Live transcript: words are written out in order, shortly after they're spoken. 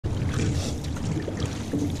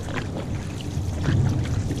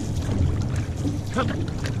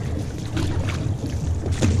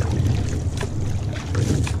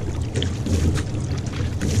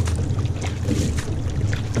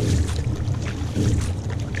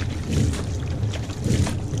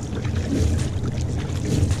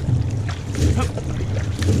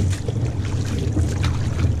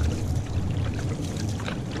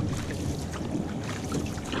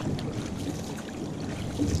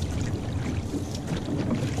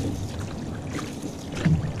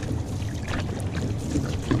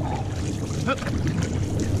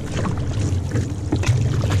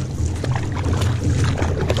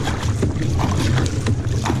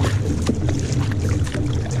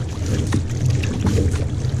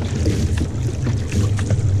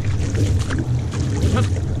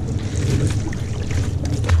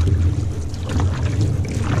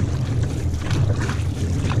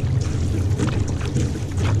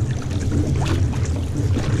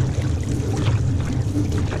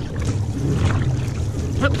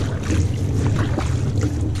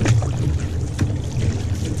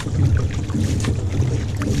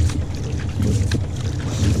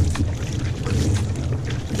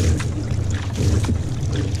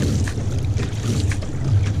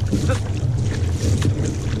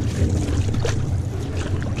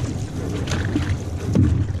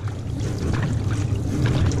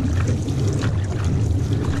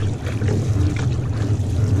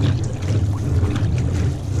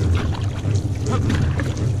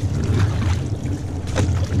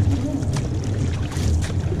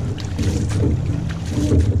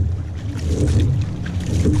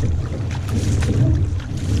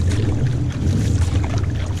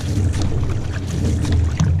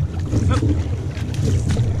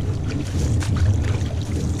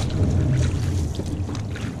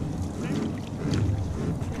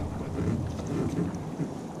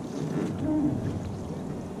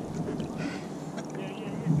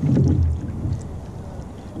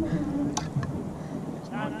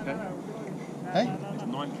Hey? It's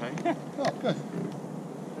 9k. Oh, good.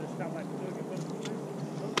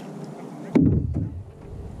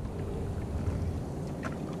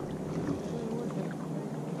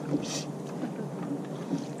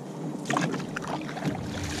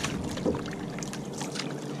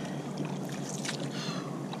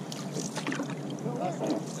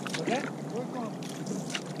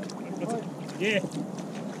 Yeah.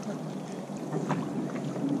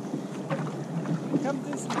 Come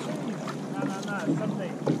do some trees. No,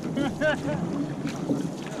 someday.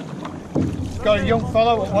 Got a young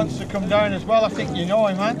fellow that wants to come down as well. I think you know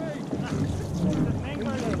him, man.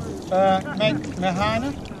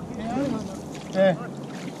 Mehana? Yeah.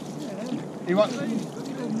 He wants.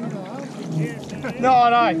 No,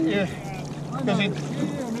 no. Because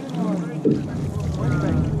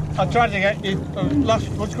I tried to get it.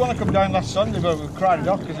 Was going to come down last Sunday, but we cried it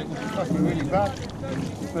off because it was fucking really bad.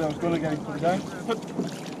 But I was going to get him come down.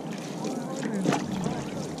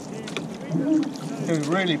 It was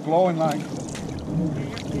really blowing like,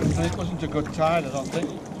 and it wasn't a good tide, I don't think.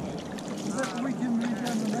 Was that the weekend we were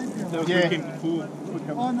down the Napier? That was the weekend before.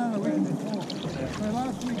 Oh no, the weekend before. So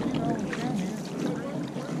last weekend I was down here.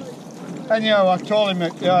 And you know, I told him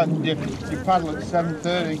that you paddle at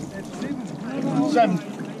 7:30. At 7? 7.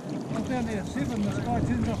 I was down there at 7, the sky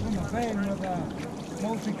turned off in the van with a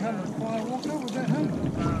multicoloured firewalker. Was that him?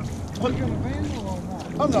 Was he got a van or not?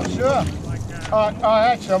 I'm not sure. I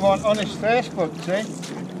actually am on his Facebook, see?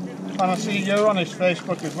 And I see you're on his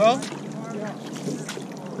Facebook as well. Yeah.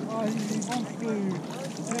 He wants to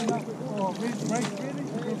turn up or race ready.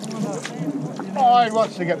 Oh, he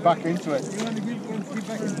wants to get back into it. You want to get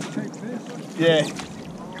back into shape first? Yeah.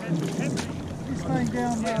 He's staying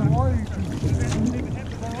down Wairu.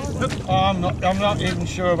 Oh, I'm not even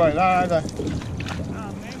sure about that either.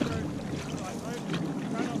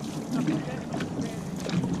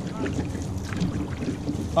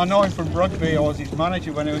 I know him from rugby. I was his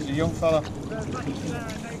manager when he was a young fella.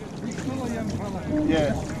 He's still a young fella.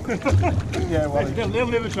 Yeah. Yeah, well, They'll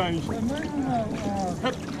never change. So moving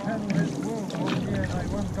paddle has the world, yeah, they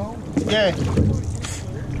won gold. yeah.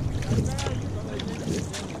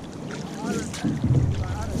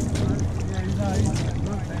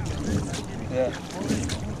 Yeah.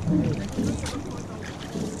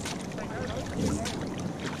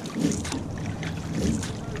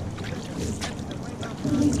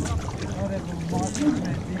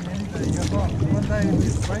 One day he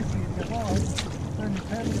was racing in Dubai, turning the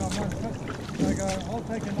paddling on one foot. I go, I'll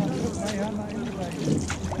take another foot, hey, I'm not anyway.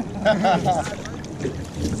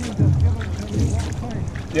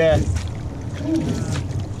 Yeah.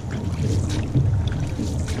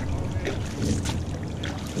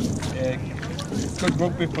 Yeah. Good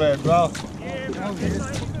rugby player as well. Oh, yes.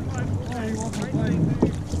 Oh, he wasn't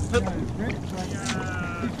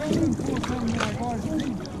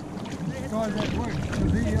Guys at work,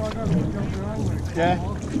 because he, I got a job where I work. Yeah.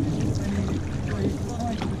 And he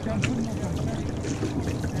decided to jump in with us.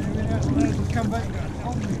 And he went out and just come back and go,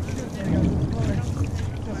 holy shit, and he goes,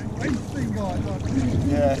 just wasting guys, like,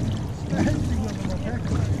 Yeah. smashing them in the back.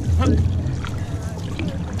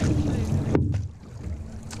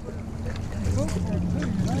 He fought for it too,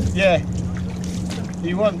 you know. Yeah.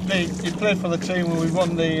 He played for the team when we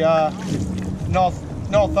won the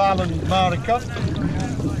North Island Marathon.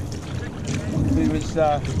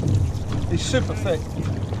 He's super fit.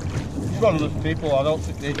 He's one of those people I don't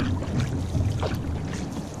think they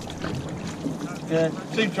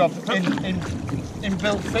seem to have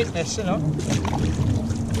inbuilt fitness, you know.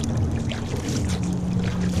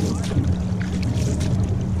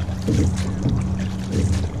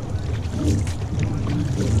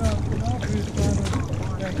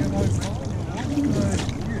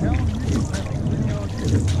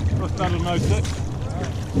 I started no six.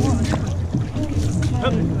 I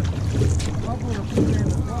bought a picture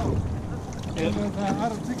as well. Yeah. And I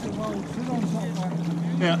had a picture of old sit on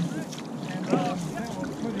something. Yeah. And that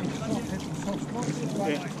was pretty soft, had some soft spots, but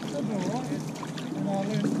Yeah. it was alright. And I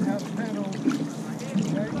learned how to paddle. Okay.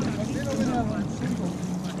 But then I went out on single.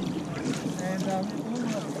 And all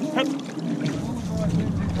the guys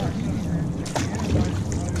went to Tahiti and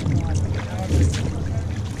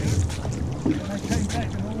they came back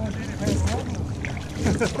and all wanted to paddle rubber.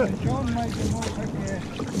 And John made them all take their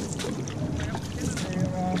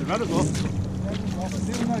Might as well.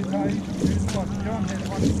 there was no days, but John had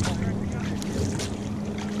one copy.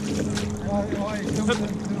 I took them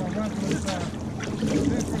to a run with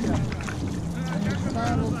Africa. And it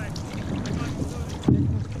started, it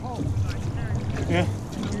was cold. Yeah.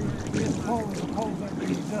 This pole was the pole that we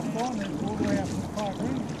just on, and all the way up to the park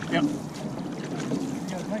ring. Yep. He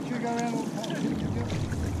goes, make sure you go around all the poles.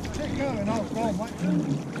 Keep going, and I was gone, mate.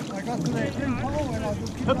 I got to that green pole, and I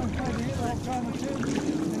just kept on trying to hit, I was trying to turn.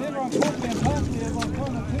 And everyone caught me and passed me as I was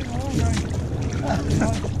trying to turn around,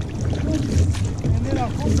 going, and then I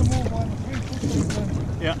caught them all by the 3 footers, and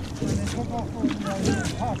Yeah. they took off all the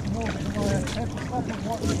passed them all, and I had to stop and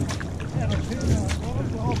watch how to turn. Well, I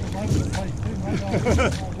was all over the place too, mate. I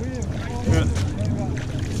weird, all over the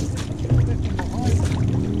place, left them behind.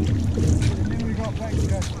 And then we got back to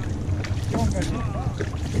go, John goes,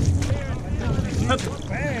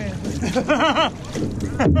 bad.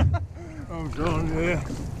 Oh, John, yeah.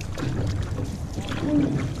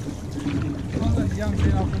 I'm a young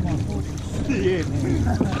man up in my 40s. Yeah.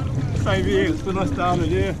 Same here, it's when I started,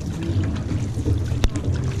 yeah.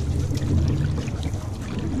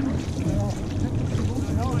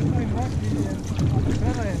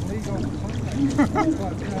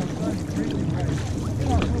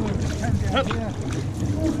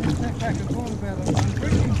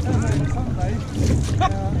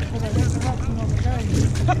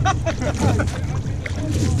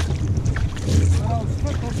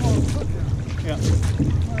 Yeah.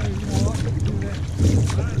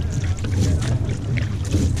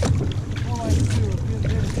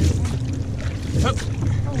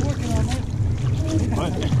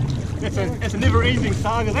 It's a never-ending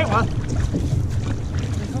saga, that one.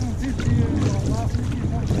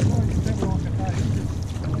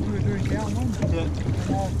 Yeah.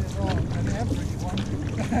 An average one.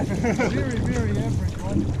 Very, very average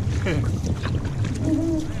one. Yeah.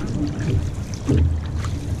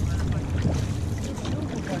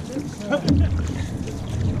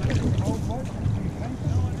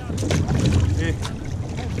 Yeah.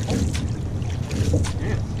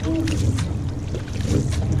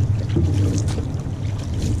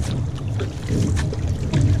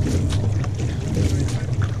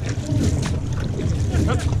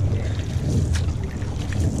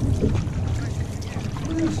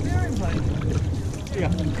 Yeah.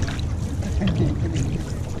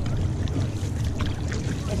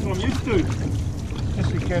 That's what I'm used to.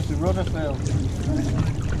 Just in case the rudder fails.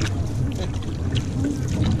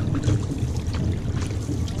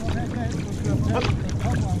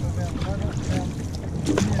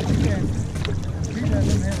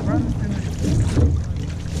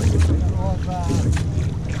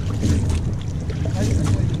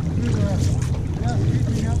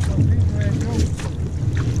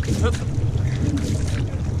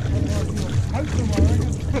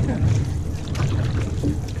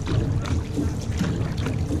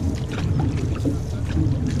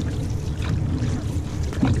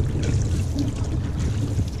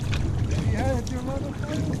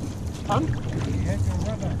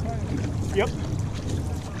 Yep.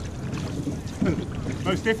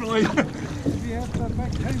 Most definitely. Have you had the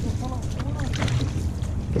back table full of water?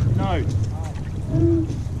 No. And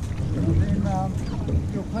then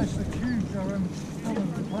you'll place the tubes are in still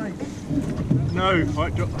into place. No,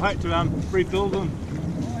 I had to rebuild them.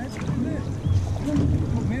 Oh, I have to do that.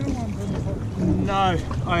 Put metal ones in the hook. No,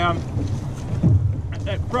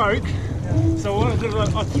 it broke. Yeah. So what I did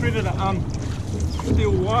was I threaded a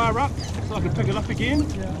steel wire up so I could pick it up again.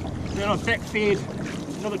 Yeah. Then I backfed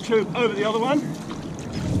another tube over the other one.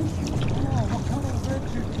 Oh, what colour is that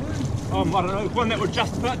tube? I don't know, one that would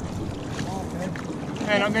just fit.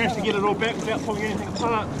 Okay. And I managed to get it all back without pulling anything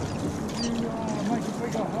apart. You make a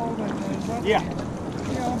bigger hole in the rubber. Yeah.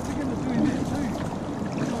 Yeah, I'm thinking of doing that too.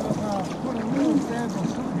 Sort of put a little dab of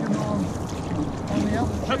silicone on the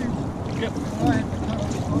other tube. Yep. And I had to cut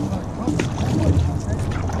it on the top and make up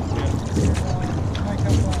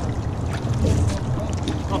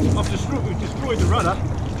We've destroyed the rudder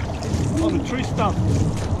on the tree stump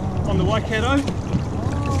on the Waikato.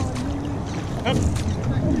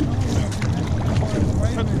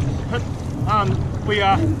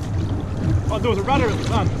 There was a rudder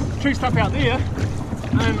tree stump out there,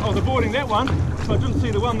 and I was avoiding that one, so I didn't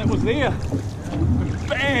see the one that was there. And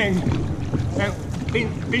bang! And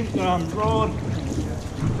bent rod.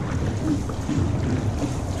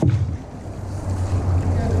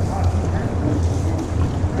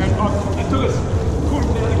 And it took us a quarter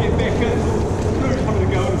of an hour to get back in. We just wanted to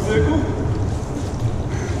go in a circle.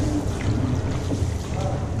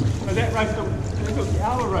 So that race took the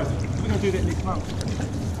hour race. We're going to do that next month.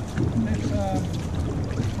 That's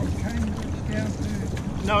from Cambridge down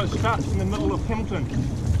to... No, it starts in the middle of Hamilton.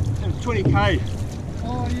 It's 20k.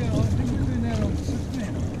 Oh yeah, I think we're doing that on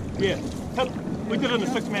 6-man. Yeah. We did it in a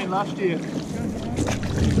 6-man last year.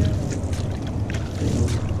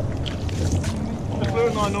 The Fleur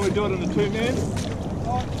and I normally do it in a 2-man.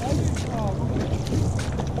 Oh, that's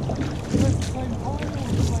the same time or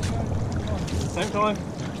Same time.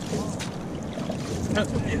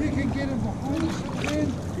 if you can get in behind the 6-man,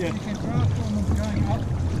 Yeah. you can draft on them going up,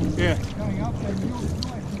 Yeah. and you'll hang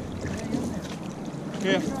in there.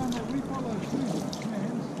 Yeah. We follow 2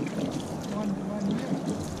 6-mans, one year,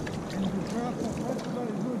 and you draft off both of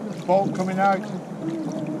those, we'll just... Bolt coming out.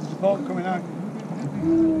 There's a bolt coming out.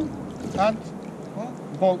 And What?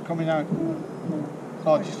 bolt coming out.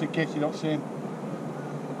 Oh, just in case you don't see him.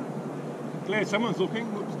 Glad someone's looking.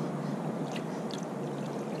 Whoops.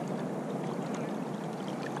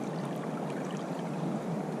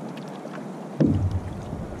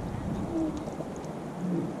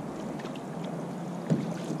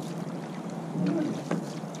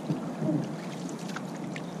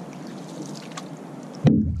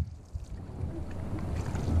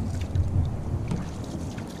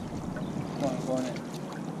 Go on it.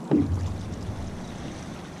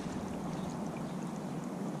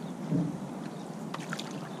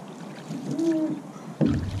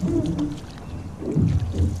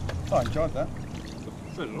 Oh, I enjoyed that.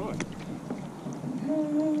 So did I.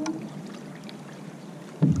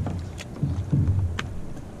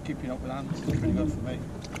 Keeping up with ants is pretty good for me.